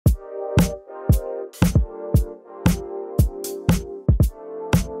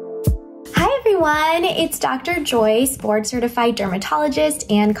everyone, it's Dr. Joyce, board certified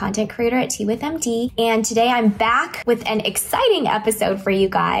dermatologist and content creator at Tea with MD. And today I'm back with an exciting episode for you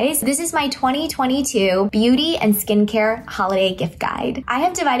guys. This is my 2022 beauty and skincare holiday gift guide. I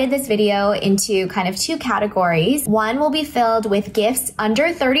have divided this video into kind of two categories. One will be filled with gifts under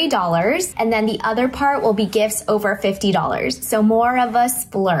 $30, and then the other part will be gifts over $50. So more of a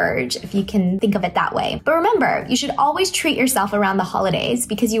splurge, if you can think of it that way. But remember, you should always treat yourself around the holidays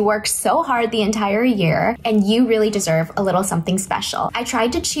because you work so hard the entire year and you really deserve a little something special. I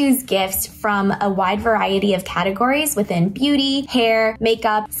tried to choose gifts from a wide variety of categories within beauty, hair,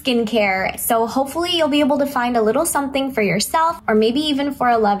 makeup, skincare. So hopefully you'll be able to find a little something for yourself or maybe even for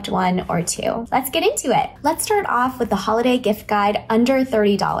a loved one or two. Let's get into it. Let's start off with the holiday gift guide under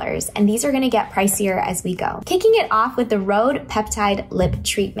 $30, and these are gonna get pricier as we go. Kicking it off with the Rhode Peptide Lip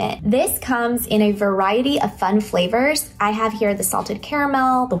Treatment. This comes in a variety of fun flavors. I have here the salted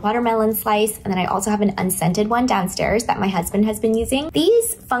caramel, the watermelon slice, and then I also have an unscented one downstairs that my husband has been using.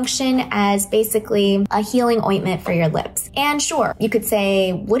 These function as basically a healing ointment for your lips. And sure, you could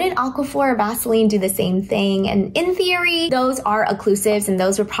say, wouldn't Aquaphor or Vaseline do the same thing? And in theory, those are occlusives and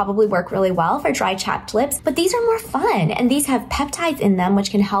those would probably work really well for dry, chapped lips, but these are more fun. And these have peptides in them,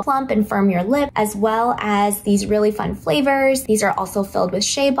 which can help plump and firm your lip, as well as these really fun flavors. These are also filled with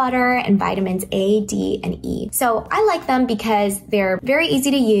shea butter and vitamins A, D, and E. So I like them because they're very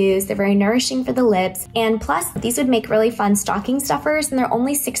easy to use. They're very nourishing for the lips. And plus, these would make really fun stocking stuffers, and they're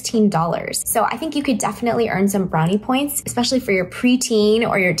only $16. So I think you could definitely earn some brownie points, especially for your preteen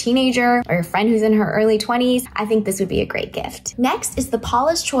or your teenager or your friend who's in her early 20s. I think this would be a great gift. Next is the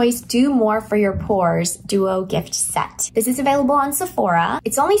Paula's Choice Do More for Your Pores Duo Gift Set. This is available on Sephora.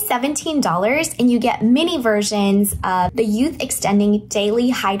 It's only $17, and you get mini versions of the Youth Extending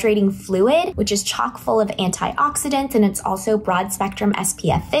Daily Hydrating Fluid, which is chock full of antioxidants, and it's also broad spectrum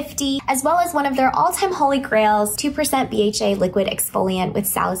SPF 50, as well as one of their all-time holy grails, 2% BHA liquid exfoliant with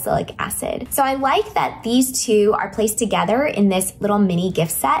salicylic acid. So I like that these two are placed together in this little mini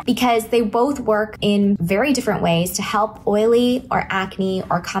gift set because they both work in very different ways to help oily or acne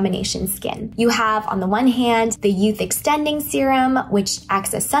or combination skin. You have on the one hand the Youth Extending Serum, which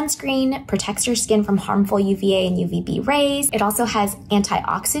acts as sunscreen, protects your skin from harmful UVA and UVB rays. It also has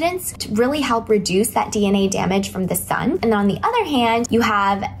antioxidants to really help reduce that DNA damage from the sun. And then on the other hand, you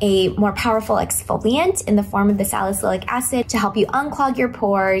have a more powerful exfoliant in the form of the salicylic acid to help you unclog your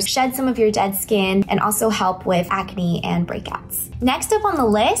pores, shed some of your dead skin, and also help with acne and breakouts. Next up on the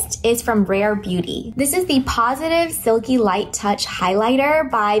list is from Rare Beauty. This is the Positive Silky Light Touch Highlighter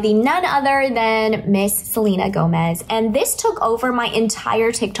by the none other than Miss Selena Gomez. And this took over my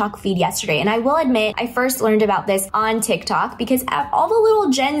entire TikTok feed yesterday. And I will admit, I first learned about this on TikTok because all the little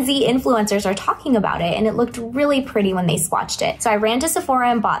Gen Z influencers are talking about it, and it looked really pretty when they swatched it. So I ran to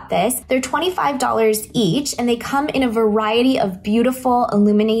Sephora and bought this. They're $25 each, and they come in a variety of beautiful,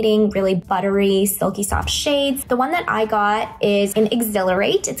 illuminating, really buttery, silky soft shades. The one that I got is in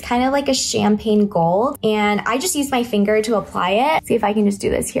Exhilarate. It's kind of like a champagne gold, and I just used my finger to apply it. See if I can just do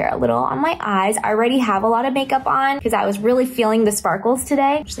this here a little on my eyes. I already have a lot of makeup on because I was really feeling the sparkles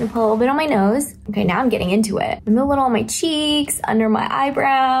today. I'm just gonna put a little bit on my nose. Okay, now I'm getting into it. And a little on my cheeks, under my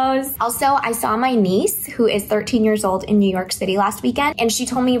eyebrows. Also, I saw my niece, who is 13 years old, in New York City last weekend, and she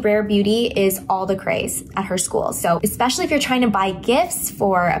told me Rare Beauty is all the craze at her school. So especially if you're trying to buy gifts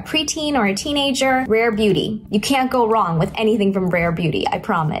for a preteen or a teenager, Rare Beauty. You can't go wrong with anything from Rare Beauty, I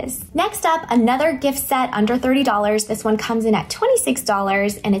promise. Next up, another gift set under $30. This one comes in at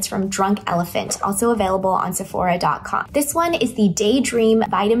 $26, and it's from Drunk Elephant, also available on Sephora.com. This one is the Daydream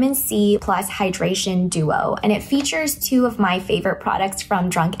Vitamin C Plus Hydration Duo, and it features two of my favorite products from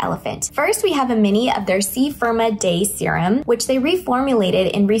Drunk Elephant. First, we have a mini of their C Firma Day Serum, which they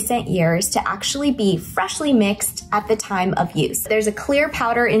reformulated in recent years to actually be freshly mixed at the time of use. There's a clear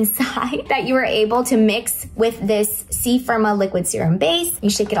powder inside that you are able to mix with this C Firma liquid serum base. You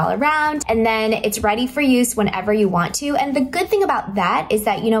shake it all around, and then it's ready for use whenever you want to. And the good thing about that is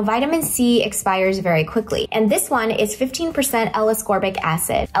that, you know, vitamin C expires very quickly. And this one is 15% L-ascorbic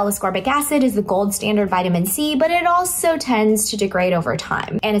acid. L-ascorbic acid is the gold standard vitamin C, but it also tends to degrade over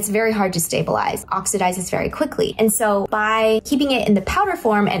time. And it's very hard to stabilize, oxidizes very quickly. And so by keeping it in the powder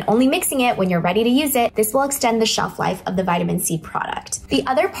form and only mixing it when you're ready to use it, this will extend the shelf life of the vitamin C product. The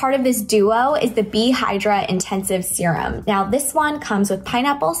other part of this duo is the B Hydra Intensive Serum. Now this one comes with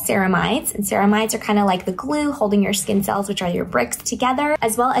pineapple ceramides, and ceramides are kind of like the glue holding your skin cells, which are your bricks, together,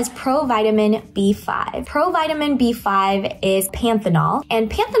 as well as provitamin B5. Provitamin B5 is panthenol, and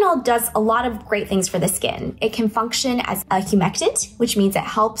panthenol does a lot of great things for the skin. It can function as a humectant, which means it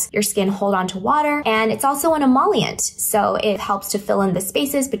helps your skin hold on to water, and it's also an emollient, so it helps to fill in the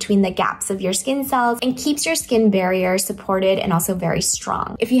spaces between between the gaps of your skin cells and keeps your skin barrier supported and also very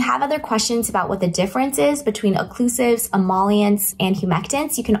strong. If you have other questions about what the difference is between occlusives, emollients, and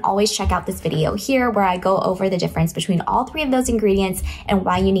humectants, you can always check out this video here where I go over the difference between all three of those ingredients and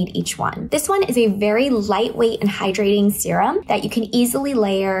why you need each one. This one is a very lightweight and hydrating serum that you can easily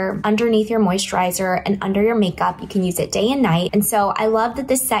layer underneath your moisturizer and under your makeup. You can use it day and night. And so I love that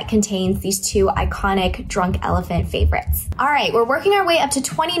this set contains these two iconic Drunk Elephant favorites. All right, we're working our way up to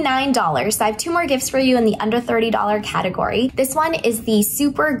 $29. So I have two more gifts for you in the under $30 category. This one is the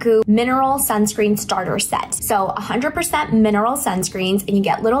Supergoop Mineral Sunscreen Starter Set. So 100% mineral sunscreens, and you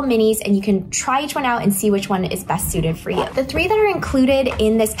get little minis, and you can try each one out and see which one is best suited for you. The three that are included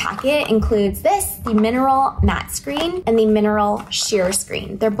in this packet includes this, the Mineral Matte Screen, and the Mineral Sheer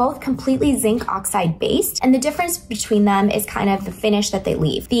Screen. They're both completely zinc oxide based, and the difference between them is kind of the finish that they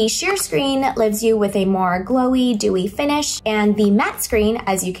leave. The Sheer Screen leaves you with a more glowy, dewy finish, and the Matte Screen,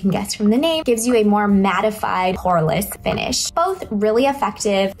 as you can guess from the name, gives you a more mattified, poreless finish. Both really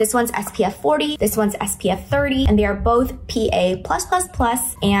effective. This one's SPF 40, this one's SPF 30, and they are both PA+++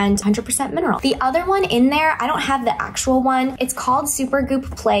 and 100% mineral. The other one in there, I don't have the actual one. It's called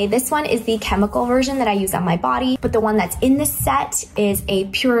Supergoop Play. This one is the chemical version that I use on my body, but the one that's in this set is a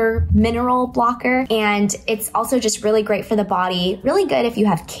pure mineral blocker, and it's also just really great for the body. Really good if you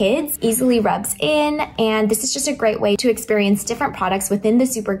have kids, easily rubs in, and this is just a great way to experience different products within the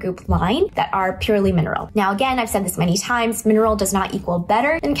Supergoop line that are purely mineral. Now again, I've said this many times, mineral does not equal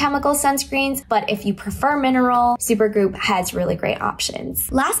better than chemical sunscreens, but if you prefer mineral, Supergoop has really great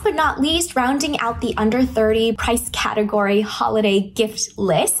options. Last but not least, rounding out the under 30 price category holiday gift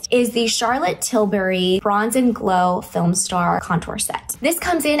list is the Charlotte Tilbury Bronze and Glow Filmstar Contour Set. This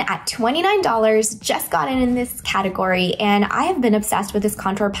comes in at $29, just got in this category, and I have been obsessed with this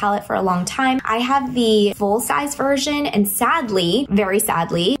contour palette for a long time. I have the full-size version, and sadly, very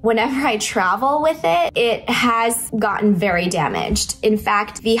sadly, whenever I travel with it, it has gotten very damaged. In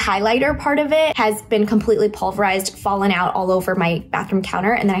fact, the highlighter part of it has been completely pulverized, fallen out all over my bathroom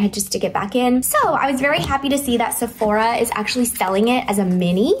counter, and then I had to stick it back in. So I was very happy to see that Sephora is actually selling it as a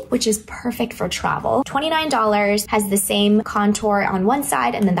mini, which is perfect for travel. $29, has the same contour on one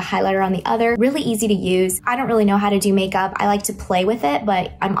side and then the highlighter on the other. Really easy to use. I don't really know how to do makeup. I like to play with it,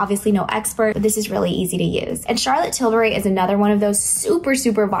 but I'm obviously no expert, but this is really easy to use. And Charlotte Tilbury is another one of those super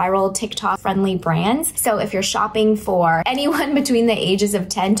viral TikTok friendly brands. So if you're shopping for anyone between the ages of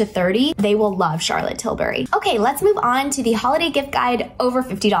 10 to 30, they will love Charlotte Tilbury. Okay, let's move on to the holiday gift guide over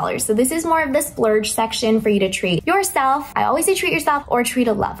 $50. So this is more of the splurge section for you to treat yourself. I always say treat yourself or treat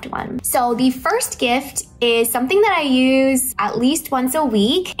a loved one. So the first gift is something that I use at least once a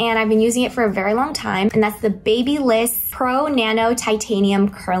week, and I've been using it for a very long time, and that's the Babylisspro Nano Titanium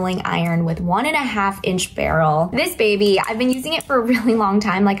Curling Iron with 1.5-inch barrel. This baby, I've been using it for a really long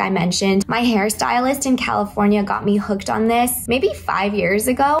time, like I mentioned. My hairstylist in California got me hooked on this maybe 5 years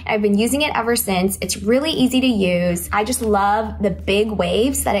ago. I've been using it ever since. It's really easy to use. I just love the big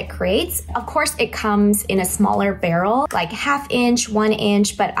waves that it creates. Of course, it comes in a smaller barrel, like 1/2 inch, 1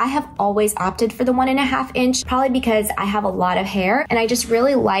 inch, but I have always opted for the 1.5 inch, probably because I have a lot of hair and I just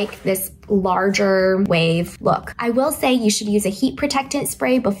really like this larger wave look. I will say you should use a heat protectant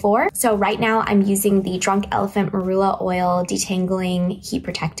spray before. So right now I'm using the Drunk Elephant Marula Oil Detangling Heat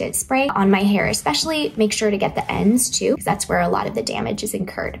Protectant Spray on my hair, especially make sure to get the ends too, because that's where a lot of the damage is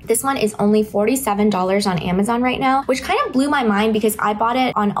incurred. This one is only $47 on Amazon right now, which kind of blew my mind because I bought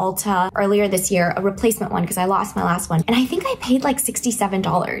it on Alto earlier this year, a replacement one because I lost my last one. And I think I paid like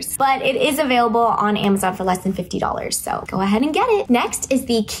 $67, but it is available on Amazon for less than $50. So go ahead and get it. Next is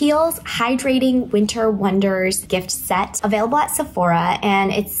the Kiehl's Hydrating Winter Wonders gift set, available at Sephora,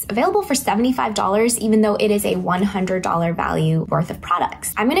 and it's available for $75 even though it is a $100 value worth of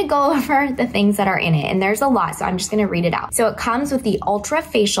products. I'm gonna go over the things that are in it, and there's a lot, so I'm just gonna read it out. So it comes with the Ultra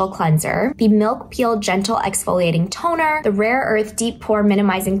Facial Cleanser, the Milk Peel Gentle Exfoliating Toner, the Rare Earth Deep Pore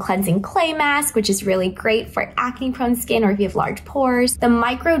Minimizing Cleansing Clay Mask, which is really great for acne-prone skin or if you have large pores, the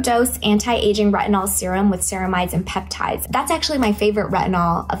Microdose Anti-Aging Retinol Serum with ceramides and peptides. That's actually my favorite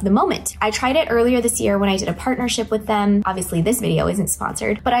retinol of the moment. I tried it earlier this year when I did a partnership with them. Obviously, this video isn't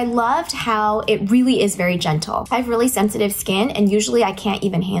sponsored, but I loved how it really is very gentle. I have really sensitive skin, and usually I can't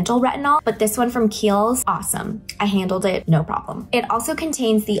even handle retinol, but this one from Kiehl's, awesome. I handled it, no problem. It also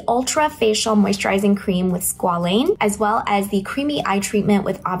contains the Ultra Facial Moisturizing Cream with squalane, as well as the Creamy Eye Treatment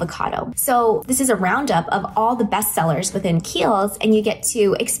with avocado. So this is a roundup of all the best sellers within Kiehl's, and you get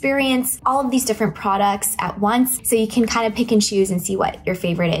to experience all of these different products at once, so you can kind of pick and choose and see what your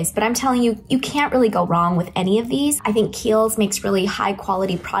favorite is. But I'm I'm telling you, you can't really go wrong with any of these. I think Kiehl's makes really high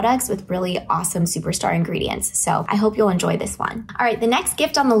quality products with really awesome superstar ingredients. So I hope you'll enjoy this one. All right, the next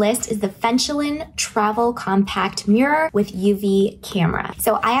gift on the list is the Fenchelen Travel Compact Mirror with UV camera.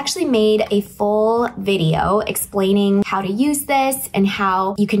 So I actually made a full video explaining how to use this and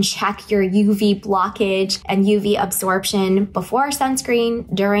how you can check your UV blockage and UV absorption before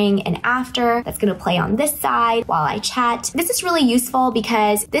sunscreen, during and after. That's gonna play on this side while I chat. This is really useful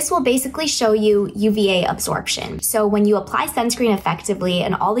because this will basically show you UVA absorption. So when you apply sunscreen effectively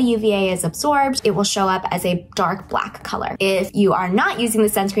and all the UVA is absorbed, it will show up as a dark black color. If you are not using the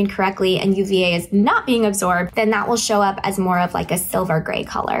sunscreen correctly and UVA is not being absorbed, then that will show up as more of like a silver gray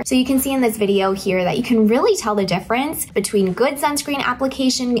color. So you can see in this video here that you can really tell the difference between good sunscreen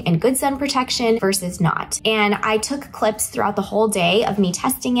application and good sun protection versus not. And I took clips throughout the whole day of me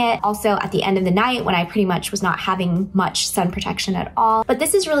testing it. Also at the end of the night when I pretty much was not having much sun protection at all. But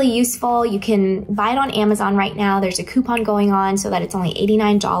this is really useful. You can buy it on Amazon right now. There's a coupon going on so that it's only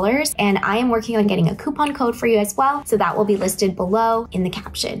 $89. And I am working on getting a coupon code for you as well. So that will be listed below in the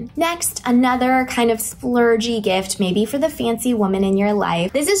caption. Next, another kind of splurgy gift, maybe for the fancy woman in your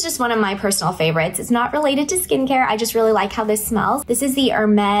life. This is just one of my personal favorites. It's not related to skincare. I just really like how this smells. This is the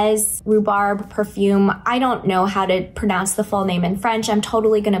Hermès Rhubarbe perfume. I don't know how to pronounce the full name in French. I'm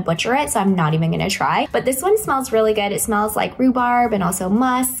totally gonna butcher it, so I'm not even gonna try. But this one smells really good. It smells like rhubarbe and also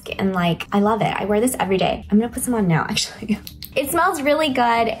musk, and like, I love it. I wear this every day. I'm gonna put some on now, actually. It smells really good,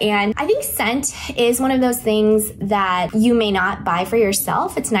 and I think scent is one of those things that you may not buy for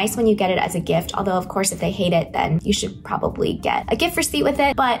yourself. It's nice when you get it as a gift, although of course if they hate it, then you should probably get a gift receipt with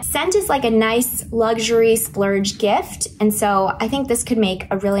it. But scent is like a nice luxury splurge gift, and so I think this could make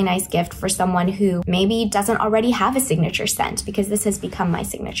a really nice gift for someone who maybe doesn't already have a signature scent, because this has become my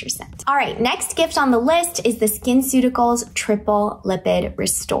signature scent. All right, next gift on the list is the Skinceuticals Triple Lipid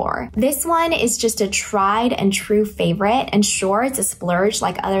Restore. This one is just a tried and true favorite, and sure, it's a splurge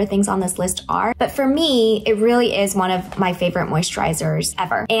like other things on this list are, but for me, it really is one of my favorite moisturizers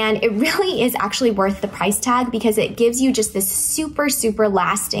ever. And it really is actually worth the price tag because it gives you just this super, super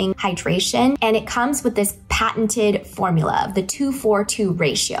lasting hydration. And it comes with this patented formula of the 2-4-2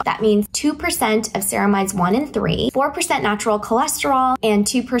 ratio. That means 2% of ceramides 1 and 3, 4% natural cholesterol, and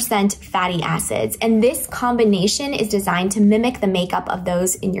 2% fatty acids. And this combination is designed to mimic the makeup of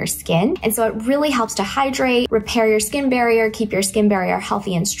those in your skin. And so it really helps to hydrate, repair your skin barrier, keep your skin barrier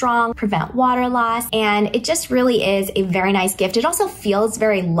healthy and strong, prevent water loss, and it just really is a very nice gift. It also feels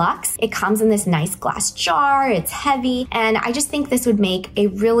very luxe. It comes in this nice glass jar, it's heavy, and I just think this would make a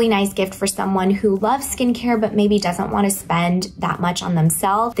really nice gift for someone who loves skincare but maybe doesn't want to spend that much on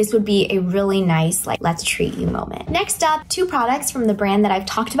themselves. This would be a really nice, like, let's treat you moment. Next up, two products from the brand that I've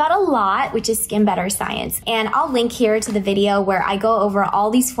talked about a lot, which is Skinbetter Science. And I'll link here to the video where I go over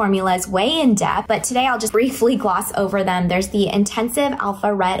all these formulas way in depth, but today I'll just briefly gloss over them. There's the Intensive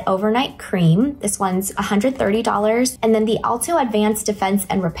Alpharet Overnight Cream. This one's $130. And then the Alto Advanced Defense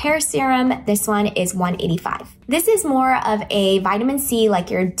and Repair Serum. This one is $185. This is more of a vitamin C, like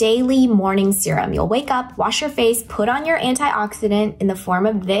your daily morning serum. You'll wake up, wash your face, put on your antioxidant in the form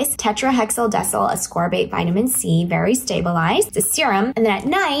of this tetrahexyldecyl ascorbate vitamin C, very stabilized. It's a serum. And then at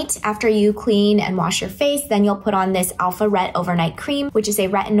night, after you clean and wash your face, then you'll put on this Alpharet Overnight Cream, which is a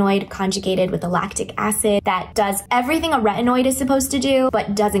retinoid conjugated with a lactic acid that does everything a retinoid is supposed to do,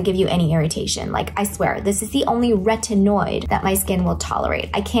 but doesn't give you any irritation. Like, I swear, this is the only retinoid that my skin will tolerate.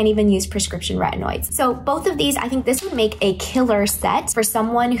 I can't even use prescription retinoids. So both of these, I think this would make a killer set for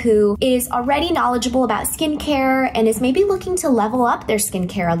someone who is already knowledgeable about skincare and is maybe looking to level up their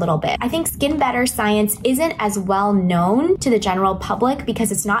skincare a little bit. I think Skinbetter Science isn't as well known to the general public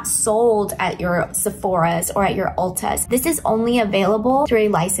because it's not sold at your Sephora's or at your Ulta's. This is only available through a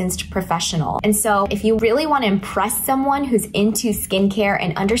licensed professional. And so if you really want to impress someone who's into skincare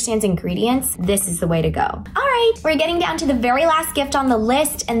and understands ingredients, this is the way to go. All right, we're getting down to the very last gift on the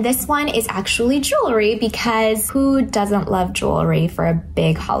list, and this one is actually jewelry, because who doesn't love jewelry for a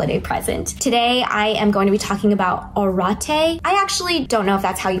big holiday present? Today, I am going to be talking about Aurate. I actually don't know if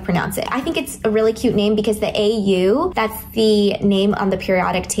that's how you pronounce it. I think it's a really cute name because the AU, that's the name on the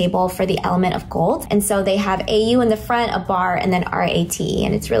periodic table for the element of gold. And so they have AU in the front, a bar, and then RATE,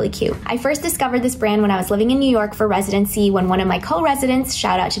 and it's really cute. I first discovered this brand when I was living in New York for residency when one of my co-residents,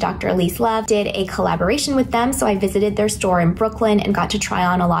 shout out to Dr. Elise Love, did a collaboration with them them, so I visited their store in Brooklyn and got to try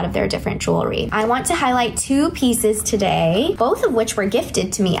on a lot of their different jewelry. I want to highlight 2 pieces today, both of which were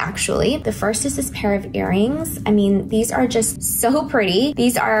gifted to me actually. The first is this pair of earrings. I mean, these are just so pretty.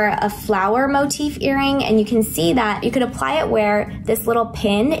 These are a flower motif earring, and you can see that you could apply it where this little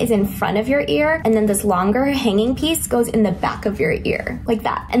pin is in front of your ear, and then this longer hanging piece goes in the back of your ear, like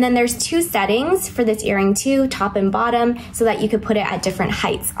that. And then there's 2 settings for this earring too, top and bottom, so that you could put it at different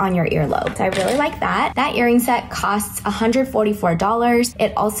heights on your earlobe. So I really like that. That earring set costs $144.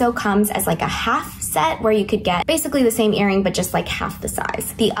 It also comes as like a half set where you could get basically the same earring but just like half the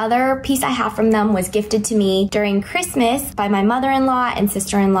size. The other piece I have from them was gifted to me during Christmas by my mother-in-law and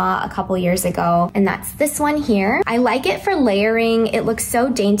sister-in-law a couple years ago, and that's this one here. I like it for layering. It looks so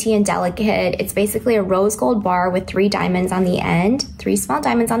dainty and delicate. It's basically a rose gold bar with 3 diamonds on the end, 3 small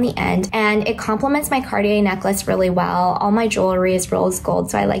diamonds on the end, and it complements my Cartier necklace really well. All my jewelry is rose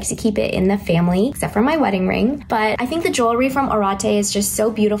gold, so I like to keep it in the family, except for my wedding ring. But I think the jewelry from Aurate is just so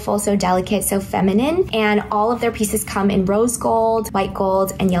beautiful, so delicate, so feminine, and all of their pieces come in rose gold, white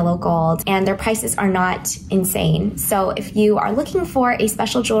gold, and yellow gold, and their prices are not insane. So if you are looking for a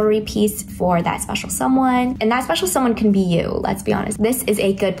special jewelry piece for that special someone, and that special someone can be you, let's be honest, this is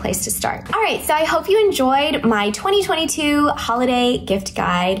a good place to start. All right, so I hope you enjoyed my 2022 holiday gift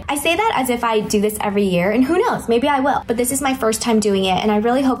guide. I say that as if I do this every year, and who knows, maybe I will, but this is my first time doing it, and I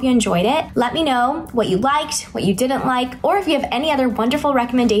really hope you enjoyed it. Let me know what you liked, what you didn't like, or if you have any other wonderful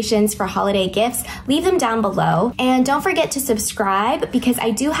recommendations for holiday gifts, leave them down below. And don't forget to subscribe, because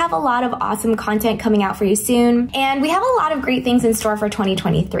I do have a lot of awesome content coming out for you soon, and we have a lot of great things in store for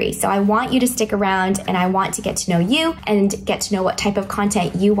 2023. So I want you to stick around, and I want to get to know you and get to know what type of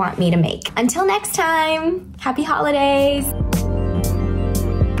content you want me to make. Until next time, happy holidays.